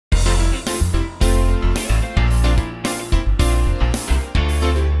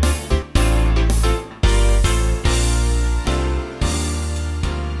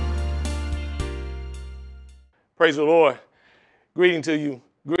Praise the Lord. Greetings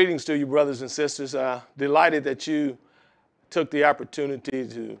to you, brothers and sisters. Delighted that you took the opportunity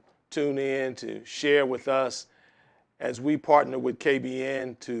to tune in, to share with us as we partner with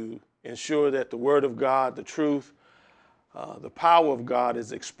KBN to ensure that the Word of God, the truth, the power of God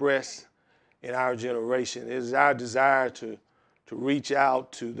is expressed in our generation. It is our desire to reach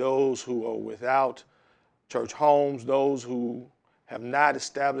out to those who are without church homes, those who have not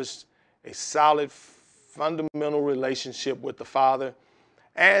established a solid fundamental relationship with the Father,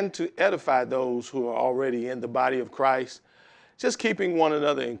 and to edify those who are already in the body of Christ, just keeping one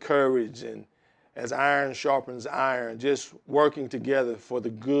another encouraged and as iron sharpens iron, just working together for the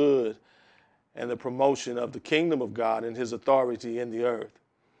good and the promotion of the kingdom of God and his authority in the earth.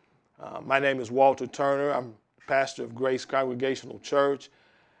 My name is Walter Turner. I'm pastor of Grace Congregational Church,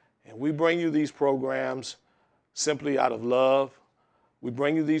 and we bring you these programs simply out of love. We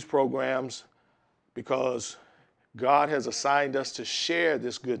bring you these programs because God has assigned us to share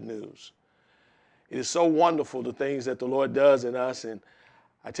this good news. It is so wonderful the things that the Lord does in us, and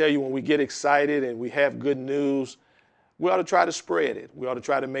I tell you, when we get excited and we have good news, we ought to try to spread it. We ought to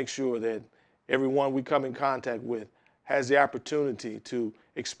try to make sure that everyone we come in contact with has the opportunity to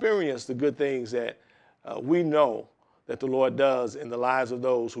experience the good things that we know that the Lord does in the lives of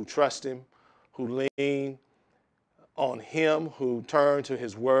those who trust him, who lean on him, who turn to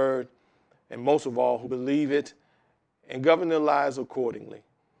his word, and most of all, who believe it and govern their lives accordingly.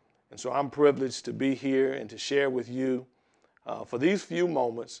 And so I'm privileged to be here and to share with you for these few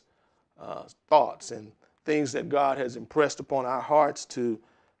moments thoughts and things that God has impressed upon our hearts to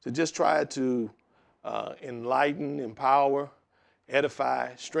just try to enlighten, empower,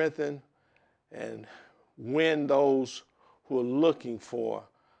 edify, strengthen, and win those who are looking for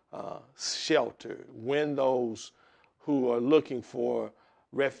shelter, win those who are looking for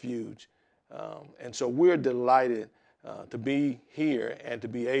refuge. And so we're delighted to be here and to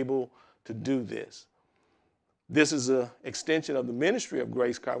be able to do this. This is an extension of the ministry of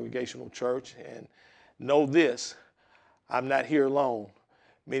Grace Congregational Church, and know this, I'm not here alone.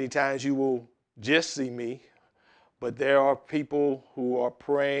 Many times you will just see me, but there are people who are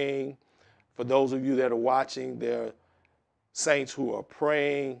praying. For those of you that are watching, there are saints who are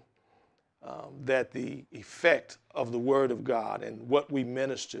praying that the effect of the Word of God and what we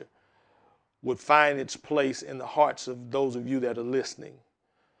minister would find its place in the hearts of those of you that are listening.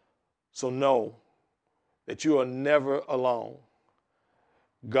 So know that you are never alone.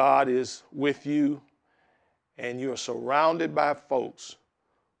 God is with you, and you are surrounded by folks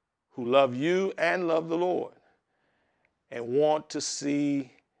who love you and love the Lord and want to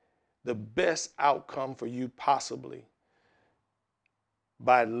see the best outcome for you possibly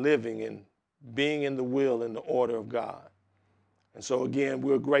by living and being in the will and the order of God. And so again,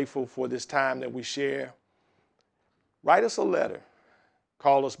 we're grateful for this time that we share. Write us a letter.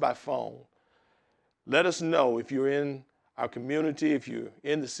 Call us by phone. Let us know if you're in our community, if you're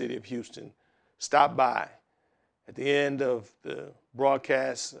in the city of Houston. Stop by. At the end of the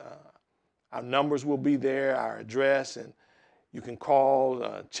broadcast, our numbers will be there, our address, and you can call,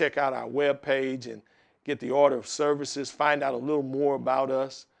 check out our webpage and get the order of services, find out a little more about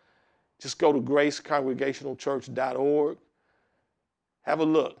us. Just go to gracecongregationalchurch.org. Have a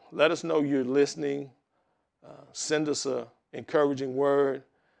look. Let us know you're listening. Send us an encouraging word.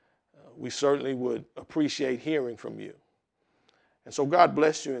 We certainly would appreciate hearing from you. And so God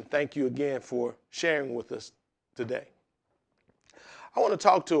bless you and thank you again for sharing with us today. I want to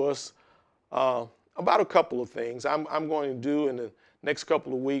talk to us about a couple of things. I'm going to do in the next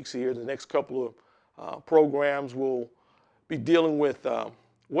couple of weeks here, the next couple of programs, we'll be dealing with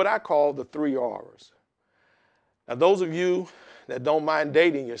what I call the 3 R's. Now, those of you that don't mind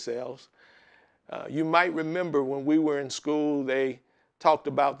dating yourselves, you might remember when we were in school, they talked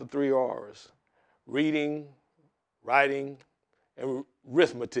about the 3 R's: reading, writing, and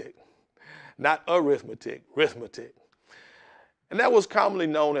arithmetic. Not arithmetic, arithmetic. And that was commonly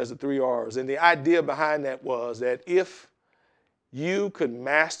known as the 3 R's. And the idea behind that was that if you could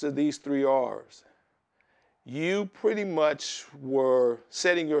master these 3 R's, you pretty much were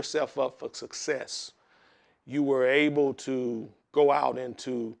setting yourself up for success. You were able to go out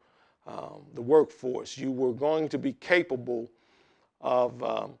into the workforce. You were going to be capable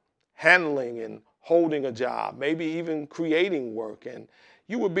of handling and holding a job, maybe even creating work, and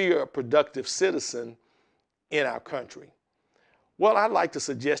you would be a productive citizen in our country. Well, I'd like to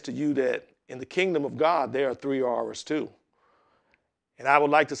suggest to you that in the kingdom of God, there are 3 R's too. And I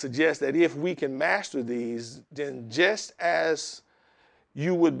would like to suggest that if we can master these, then just as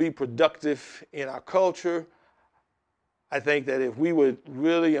you would be productive in our culture, I think that if we would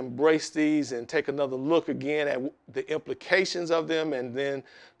really embrace these and take another look again at the implications of them and then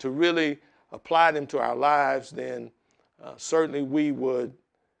to really apply them to our lives, then certainly we would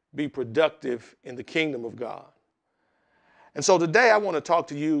be productive in the kingdom of God. And so today I want to talk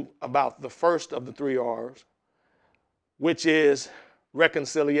to you about the first of the 3 R's, which is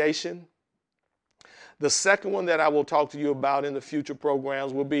reconciliation. The second one that I will talk to you about in the future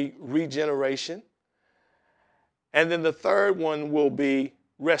programs will be regeneration. And then the third one will be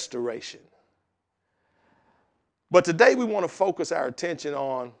restoration. But today we want to focus our attention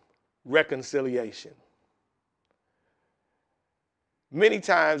on reconciliation. Many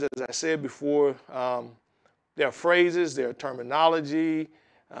times, as I said before, there are phrases, there are terminology,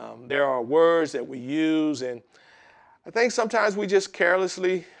 there are words that we use, and I think sometimes we just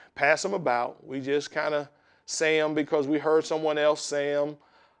carelessly pass them about. We just kind of say them because we heard someone else say them.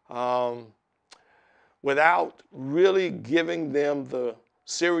 Without really giving them the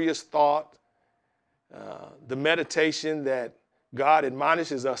serious thought, the meditation that God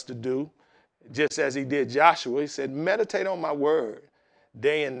admonishes us to do, just as he did Joshua. He said, meditate on my word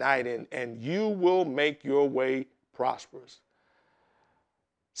day and night, and you will make your way prosperous.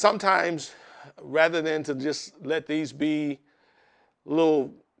 Sometimes, rather than to just let these be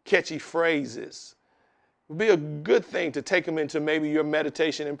little catchy phrases, it would be a good thing to take them into maybe your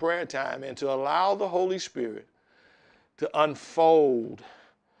meditation and prayer time and to allow the Holy Spirit to unfold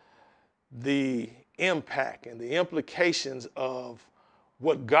the impact and the implications of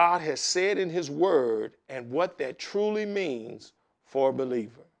what God has said in his word and what that truly means for a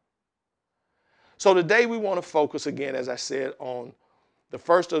believer. So today we want to focus again, as I said, on the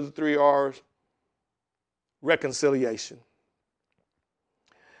first of the 3 R's, reconciliation.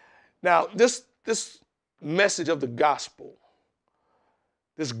 Now, this message of the gospel,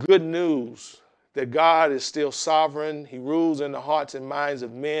 this good news that God is still sovereign, he rules in the hearts and minds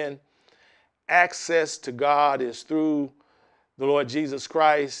of men, access to God is through the Lord Jesus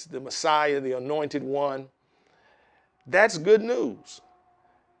Christ, the Messiah, the Anointed One. That's good news.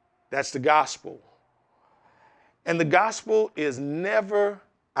 That's the gospel. And the gospel is never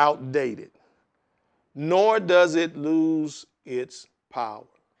outdated, nor does it lose its power.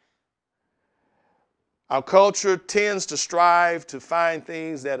 Our culture tends to strive to find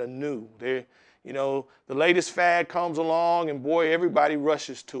things that are new. The latest fad comes along and boy, everybody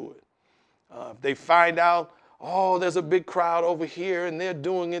rushes to it. If they find out, oh, there's a big crowd over here and they're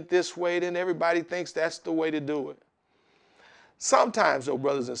doing it this way, then everybody thinks that's the way to do it. Sometimes, though,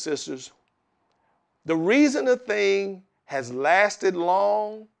 brothers and sisters, the reason a thing has lasted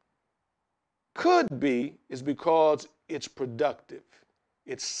long could be is because it's productive,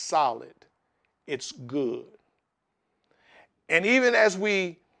 it's solid, it's good. And even as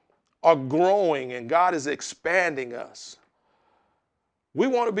we are growing and God is expanding us, we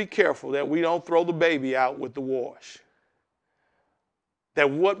want to be careful that we don't throw the baby out with the wash. That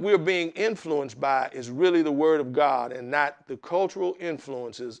what we're being influenced by is really the Word of God and not the cultural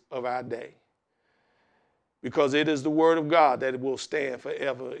influences of our day. Because it is the Word of God that will stand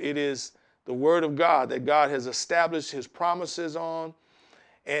forever. It is the Word of God that God has established his promises on,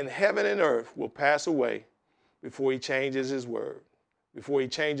 and heaven and earth will pass away before he changes his word, before he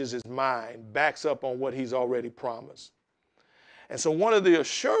changes his mind, backs up on what he's already promised. And so one of the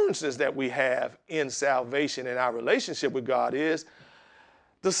assurances that we have in salvation and our relationship with God is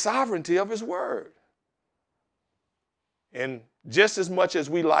the sovereignty of his word. And just as much as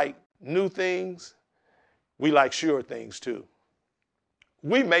we like new things, we like sure things too.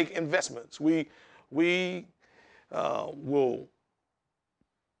 We make investments. We will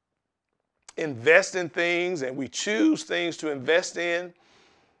invest in things, and we choose things to invest in.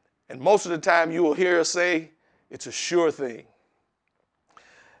 And most of the time you will hear us say, it's a sure thing.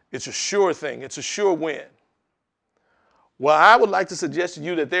 It's a sure thing. It's a sure win. Well, I would like to suggest to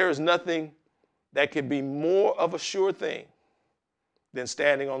you that there is nothing that can be more of a sure thing than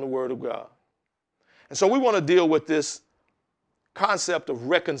standing on the Word of God. And so we want to deal with this concept of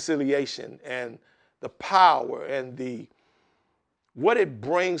reconciliation and the power and what it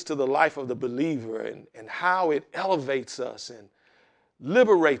brings to the life of the believer and how it elevates us and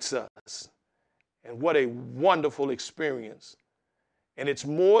liberates us. And what a wonderful experience. And it's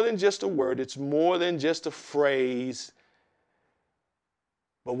more than just a word. It's more than just a phrase.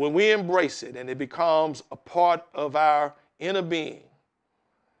 But when we embrace it and it becomes a part of our inner being,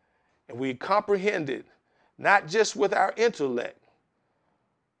 and we comprehend it, not just with our intellect,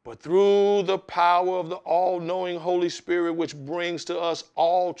 but through the power of the all-knowing Holy Spirit, which brings to us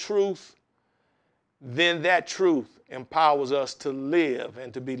all truth, then that truth empowers us to live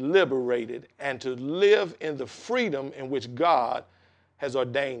and to be liberated and to live in the freedom in which God has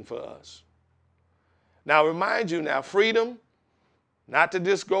ordained for us. Now, I remind you now, freedom, not to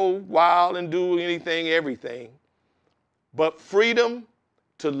just go wild and do anything, everything, but freedom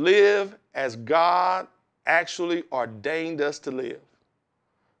to live as God actually ordained us to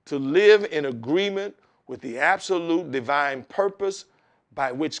live in agreement with the absolute divine purpose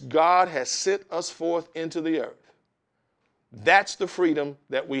by which God has sent us forth into the earth. That's the freedom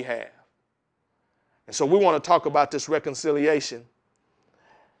that we have. And so we want to talk about this reconciliation.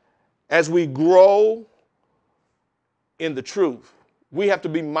 As we grow in the truth, we have to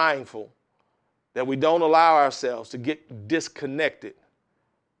be mindful that we don't allow ourselves to get disconnected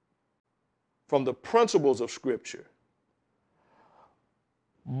from the principles of Scripture.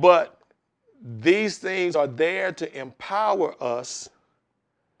 But these things are there to empower us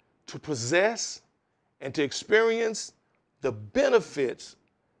to possess and to experience the benefits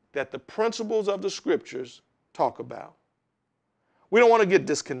that the principles of the Scriptures talk about. We don't want to get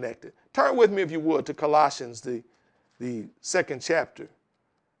disconnected. Turn with me, if you would, to Colossians, the second chapter,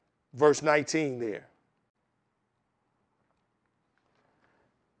 verse 19 there.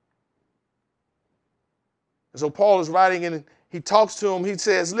 And so Paul is writing and he talks to him. He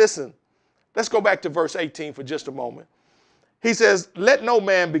says, listen, let's go back to verse 18 for just a moment. He says, let no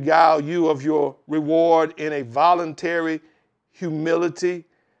man beguile you of your reward in a voluntary humility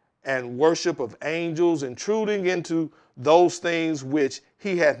and worship of angels, intruding into those things which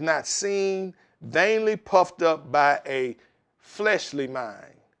he hath not seen, vainly puffed up by a fleshly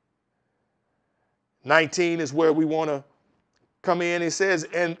mind. 19 is where we want to come in. He says,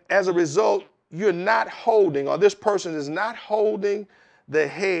 and as a result, you're not holding, or this person is not holding the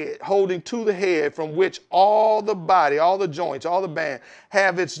head, holding to the head from which all the body, all the joints, all the band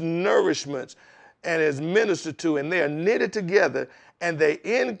have its nourishments and is ministered to, and they are knitted together and they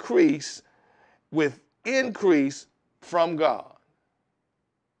increase with increase from God.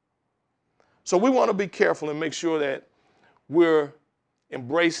 So we want to be careful and make sure that we're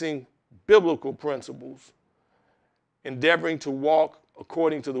embracing biblical principles, endeavoring to walk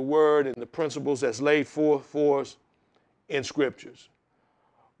according to the word and the principles that's laid forth for us in scriptures.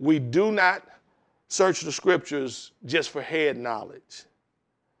 We do not search the scriptures just for head knowledge,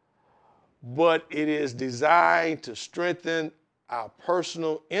 but it is designed to strengthen our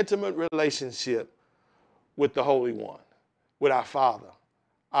personal, intimate relationship with the Holy One, with our Father,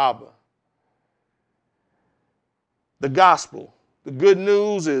 Abba. The gospel, the good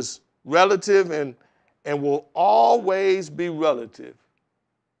news, is relative and will always be relative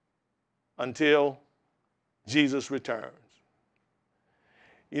until Jesus returns.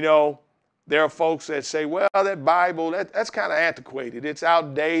 You know, there are folks that say, well, that Bible, that's kind of antiquated. It's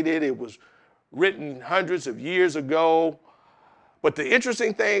outdated. It was written hundreds of years ago. But the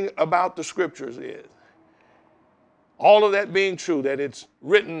interesting thing about the scriptures is, all of that being true, that it's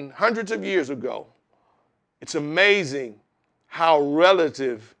written hundreds of years ago, it's amazing how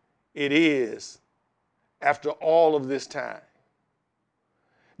relative it is after all of this time.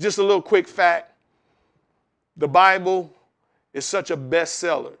 Just a little quick fact, the Bible is such a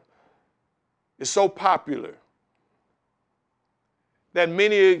bestseller. It's so popular that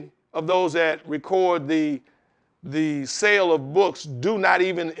many of those that record the sale of books do not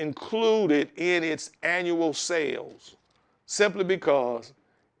even include it in its annual sales, simply because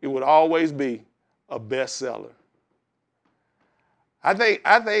it would always be a bestseller. I think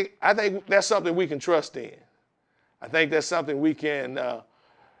that's something we can trust in. I think that's something we can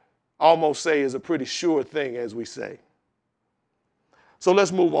almost say is a pretty sure thing, as we say. So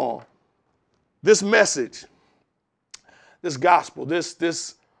let's move on. This message, this gospel,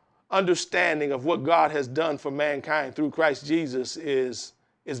 this understanding of what God has done for mankind through Christ Jesus is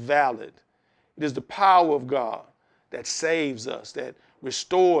valid. It is the power of God that saves us, that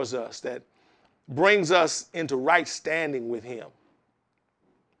restores us, that brings us into right standing with Him.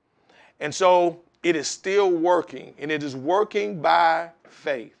 And so it is still working, and it is working by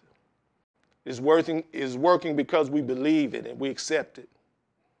faith. It is working because we believe it and we accept it.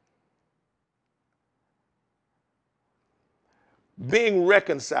 Being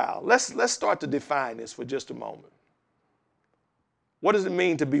reconciled. Let's start to define this for just a moment. What does it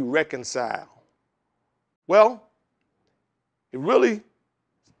mean to be reconciled? Well, it really,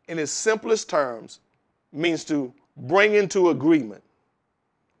 in its simplest terms, means to bring into agreement,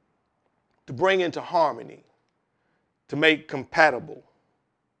 to bring into harmony, to make compatible.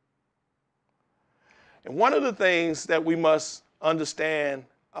 And one of the things that we must understand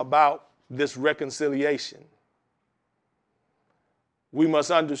about this reconciliation, we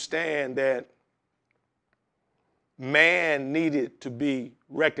must understand that Man needed to be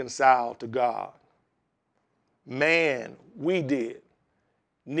reconciled to God. Man, we did,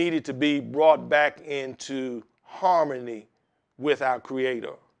 needed to be brought back into harmony with our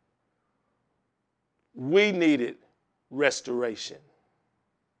Creator. We needed restoration.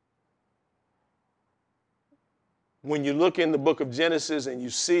 When you look in the book of Genesis and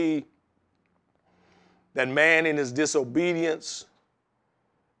you see that man in his disobedience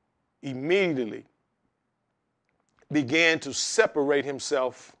immediately began to separate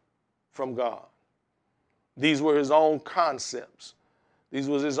himself from God. These were his own concepts. These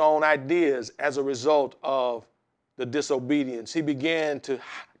were his own ideas as a result of the disobedience. He began to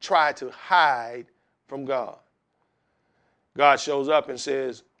try to hide from God. God shows up and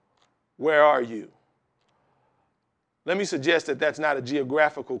says, "Where are you?" Let me suggest that that's not a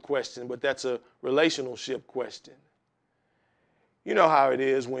geographical question, but that's a relationship question. You know how it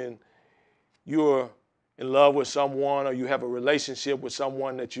is when you're in love with someone or you have a relationship with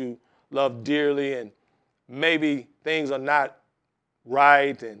someone that you love dearly, and maybe things are not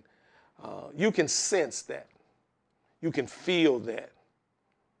right, and you can sense that. You can feel that.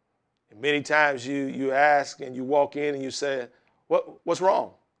 And many times you ask and you walk in and you say, what's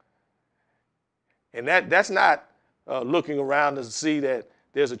wrong? And that's not looking around to see that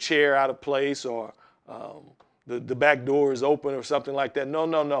there's a chair out of place or the back door is open or something like that.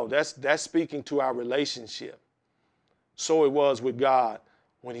 No. That's speaking to our relationship. So it was with God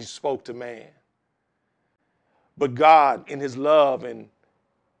when he spoke to man. But God, in his love and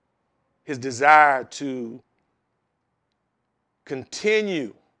his desire to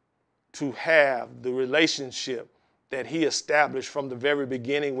continue to have the relationship that he established from the very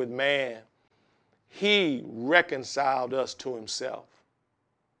beginning with man, he reconciled us to himself.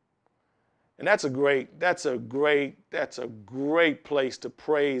 And that's a great place to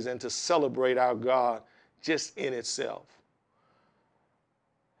praise and to celebrate our God just in itself.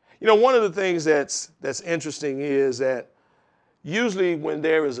 You know, one of the things that's interesting is that usually when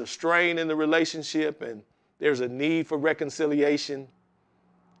there is a strain in the relationship and there's a need for reconciliation,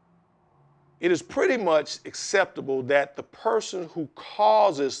 it is pretty much acceptable that the person who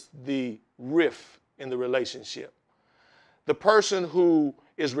causes the rift in the relationship, the person who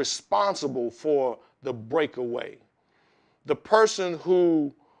is responsible for the breakaway, the person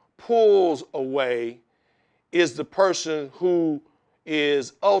who pulls away is the person who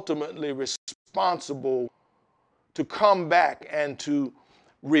is ultimately responsible to come back and to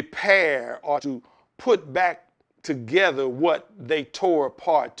repair or to put back together what they tore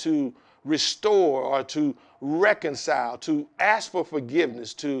apart, to restore or to reconcile, to ask for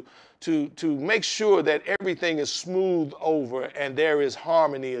forgiveness, to make sure that everything is smoothed over and there is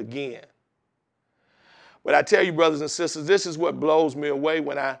harmony again. But I tell you, brothers and sisters, this is what blows me away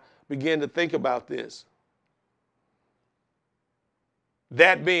when I begin to think about this.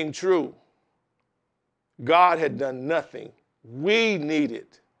 That being true, God had done nothing. We needed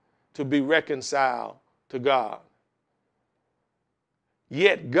to be reconciled to God.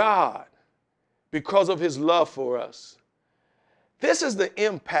 Yet God, because of his love for us, this is the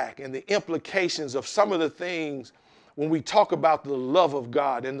impact and the implications of some of the things when we talk about the love of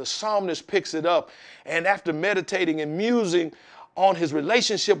God. And the psalmist picks it up, and after meditating and musing on his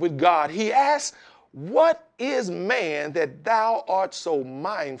relationship with God, he asks, "What is man that thou art so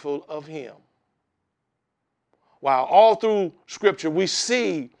mindful of him?" Wow, all through Scripture we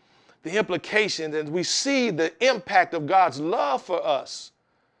see the implications and we see the impact of God's love for us,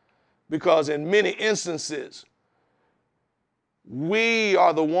 because in many instances we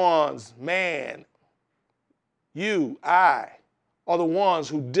are the ones, man, you, I, are the ones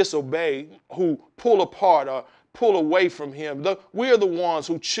who disobey, who pull apart or pull away from him. We are the ones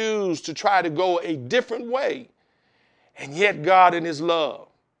who choose to try to go a different way. And yet God in his love,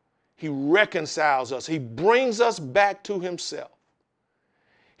 he reconciles us. He brings us back to himself.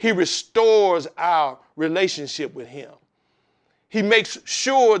 He restores our relationship with him. He makes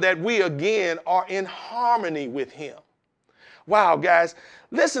sure that we again are in harmony with him. Wow, guys,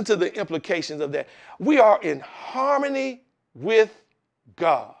 listen to the implications of that. We are in harmony with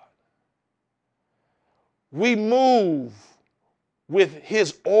God. We move with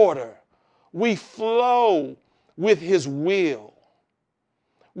his order. We flow with his will.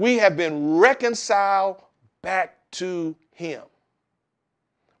 We have been reconciled back to him.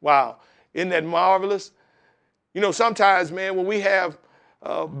 Wow, isn't that marvelous? You know, sometimes, man, when we have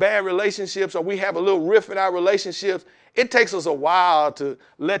bad relationships or we have a little rift in our relationships, it takes us a while to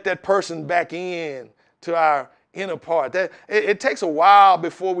let that person back in to our inner part. It takes a while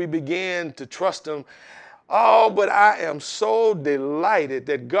before we begin to trust them. Oh, but I am so delighted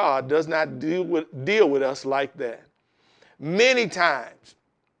that God does not deal with us like that. many times.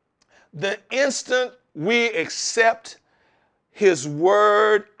 The instant we accept his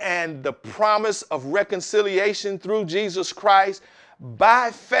word and the promise of reconciliation through Jesus Christ,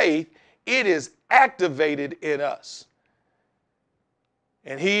 by faith, it is activated in us.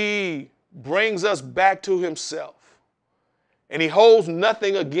 And he brings us back to himself. And he holds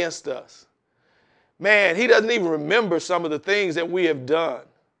nothing against us. Man, he doesn't even remember some of the things that we have done.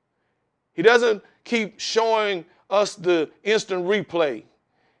 He doesn't keep showing us the instant replay.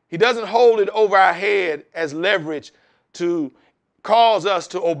 He doesn't hold it over our head as leverage to cause us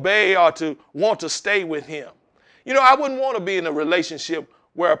to obey or to want to stay with him. You know, I wouldn't want to be in a relationship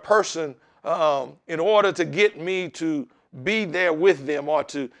where a person, in order to get me to be there with them or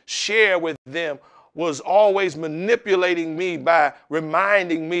to share with them, was always manipulating me by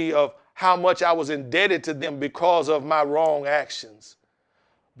reminding me of how much I was indebted to them because of my wrong actions.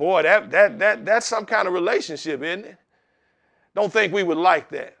 Boy, that's some kind of relationship, isn't it? Don't think we would like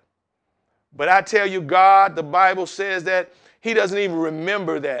that. But I tell you, God, the Bible says that he doesn't even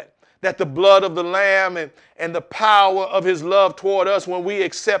remember that the blood of the Lamb and the power of his love toward us, when we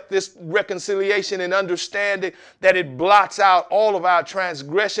accept this reconciliation and understanding that it blots out all of our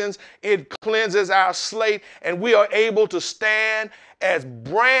transgressions, it cleanses our slate, and we are able to stand as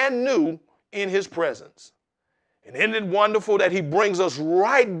brand new in his presence. And isn't it wonderful that he brings us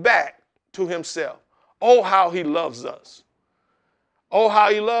right back to himself? Oh, how he loves us. Oh,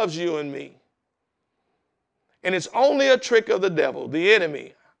 how he loves you and me. And it's only a trick of the devil, the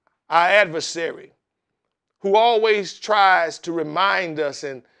enemy, our adversary, who always tries to remind us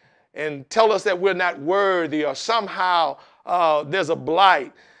and tell us that we're not worthy or somehow there's a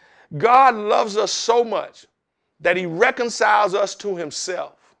blight. God loves us so much that he reconciles us to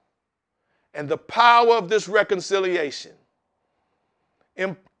himself. And the power of this reconciliation,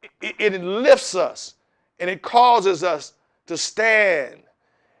 it lifts us and it causes us to stand.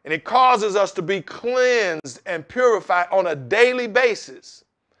 And it causes us to be cleansed and purified on a daily basis.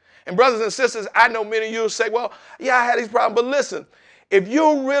 And brothers and sisters, I know many of you will say, well, yeah, I had these problems. But listen, if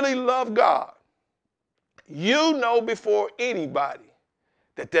you really love God, you know before anybody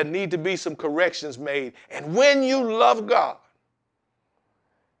that there need to be some corrections made. And when you love God,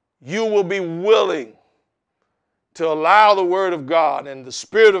 you will be willing to allow the Word of God and the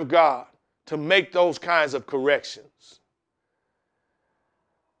Spirit of God to make those kinds of corrections.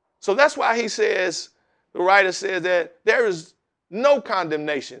 So that's why he says, the writer says, that there is no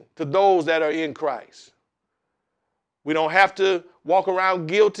condemnation to those that are in Christ. We don't have to walk around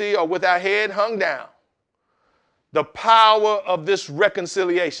guilty or with our head hung down. The power of this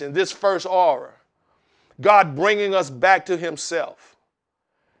reconciliation, this first aura, God bringing us back to himself.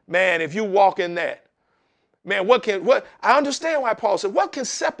 Man, if you walk in that, man, I understand why Paul said, what can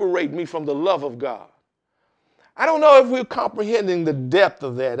separate me from the love of God? I don't know if we're comprehending the depth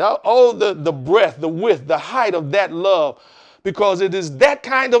of that. Oh, the breadth, the width, the height of that love, because it is that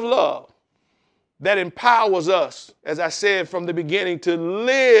kind of love that empowers us, as I said from the beginning, to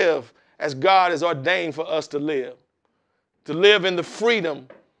live as God has ordained for us to live in the freedom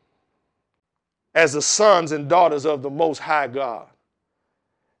as the sons and daughters of the Most High God.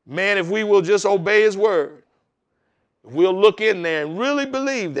 Man, if we will just obey his word, if we'll look in there and really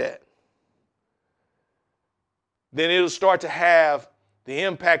believe that, then it'll start to have the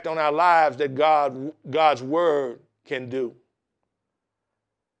impact on our lives that God's word can do.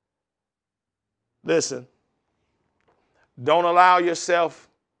 Listen, don't allow yourself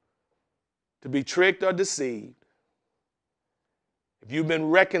to be tricked or deceived. If you've been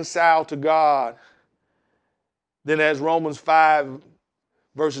reconciled to God, then as Romans 5,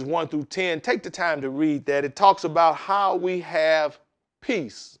 verses 1 through 10, take the time to read that. It talks about how we have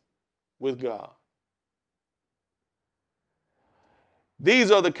peace with God.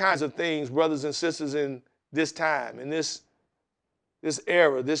 These are the kinds of things, brothers and sisters, in this time, in this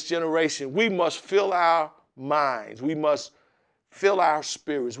era, this generation, we must fill our minds. We must fill our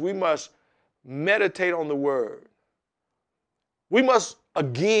spirits. We must meditate on the word. We must,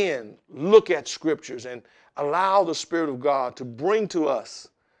 again, look at scriptures and allow the Spirit of God to bring to us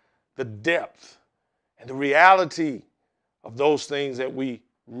the depth and the reality of those things that we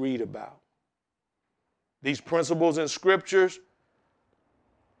read about. These principles in scriptures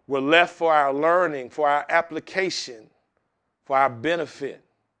were left for our learning, for our application, for our benefit.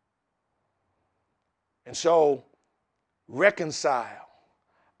 And so, reconcile.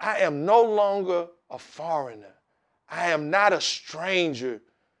 I am no longer a foreigner. I am not a stranger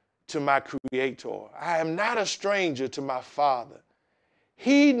to my Creator. I am not a stranger to my Father.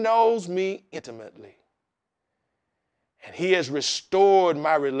 He knows me intimately. And he has restored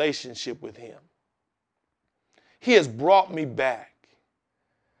my relationship with him. He has brought me back.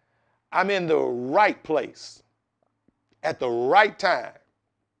 I'm in the right place at the right time,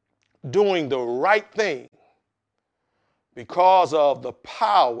 doing the right thing because of the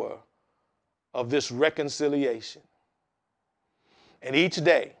power of this reconciliation. And each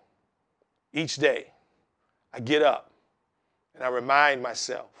day, I get up and I remind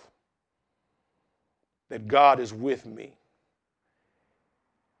myself that God is with me.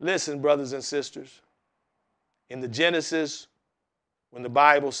 Listen, brothers and sisters, in the Genesis, when the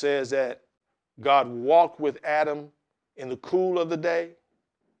Bible says that God walked with Adam in the cool of the day,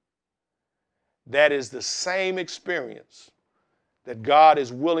 that is the same experience that God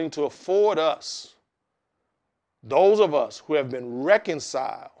is willing to afford us, those of us who have been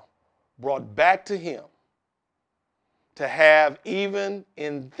reconciled, brought back to him, to have even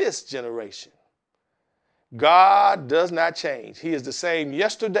in this generation. God does not change. He is the same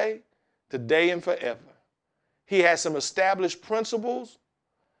yesterday, today, and forever. He has some established principles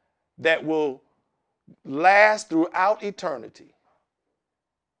that will last throughout eternity.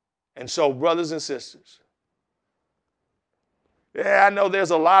 And so, brothers and sisters, I know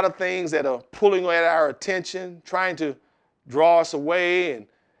there's a lot of things that are pulling at our attention, trying to draw us away and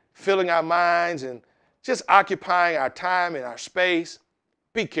filling our minds and just occupying our time and our space.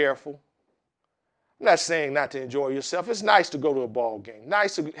 Be careful. I'm not saying not to enjoy yourself. It's nice to go to a ball game,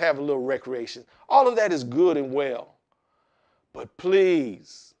 nice to have a little recreation. All of that is good and well. But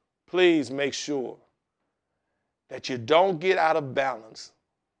please, please make sure that you don't get out of balance,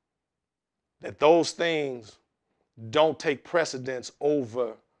 that those things don't take precedence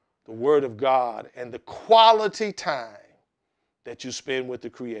over the Word of God and the quality time that you spend with the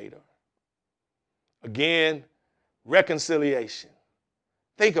Creator. Again, reconciliation.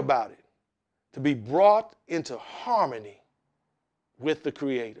 Think about it. To be brought into harmony with the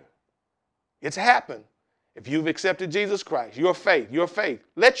Creator. It's happened. If you've accepted Jesus Christ, your faith,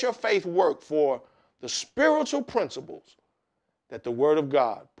 let your faith work for the spiritual principles that the Word of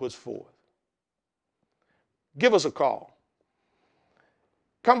God puts forth. Give us a call.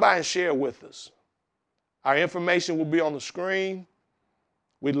 Come by and share with us. Our information will be on the screen.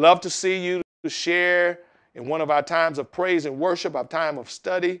 We'd love to see you to share in one of our times of praise and worship, our time of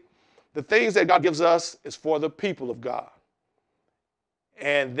study. The things that God gives us is for the people of God.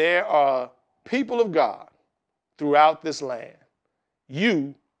 And there are people of God throughout this land.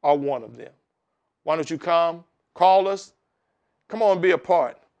 You are one of them. Why don't you come, call us, come on and be a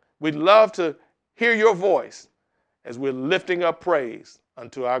part. We'd love to hear your voice as we're lifting up praise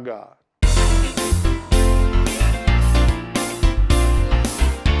unto our God.